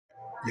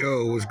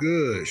Yo, what's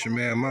good? It's your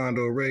man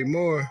Mondo Ray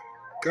Moore.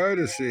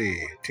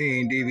 Courtesy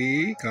Team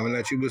DVE coming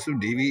at you with some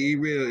DVE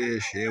real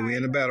ish. Yeah, we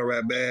in the battle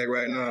rap bag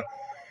right now.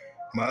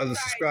 My other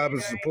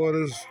subscribers and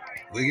supporters,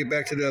 we get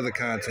back to the other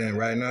content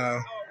right now.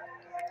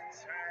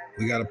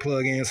 We got to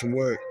plug in some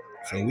work.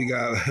 So we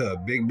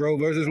got Big Bro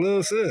versus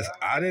Lil Sis.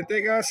 I didn't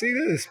think I'd see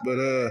this,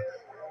 but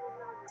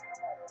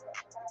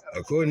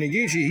according to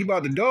Geechee, he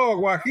about to dog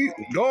walk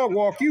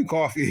you,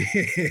 Coffee.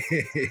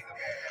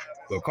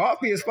 But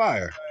Coffee is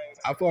fire.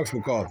 I fucks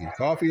with Coffee.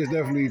 Coffee is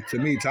definitely, to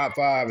me, top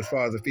 5 as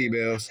far as the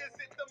females.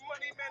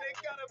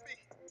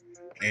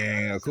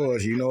 And of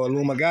course, you know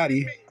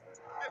Illumagati,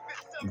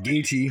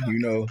 Geechee,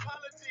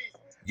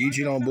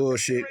 Geechee don't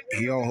bullshit.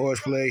 He don't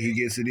horseplay. He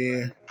gets it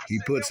in. He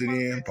puts it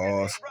in.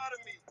 Pause.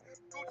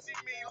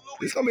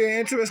 This gonna be an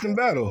interesting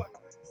battle.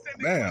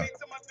 Bam.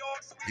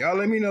 Y'all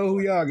let me know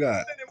who y'all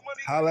got.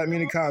 Holla at me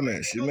in the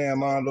comments. Your man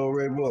Mondo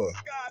Ray Boy.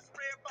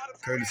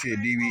 Courtesy of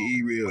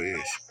DVE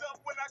Real-ish.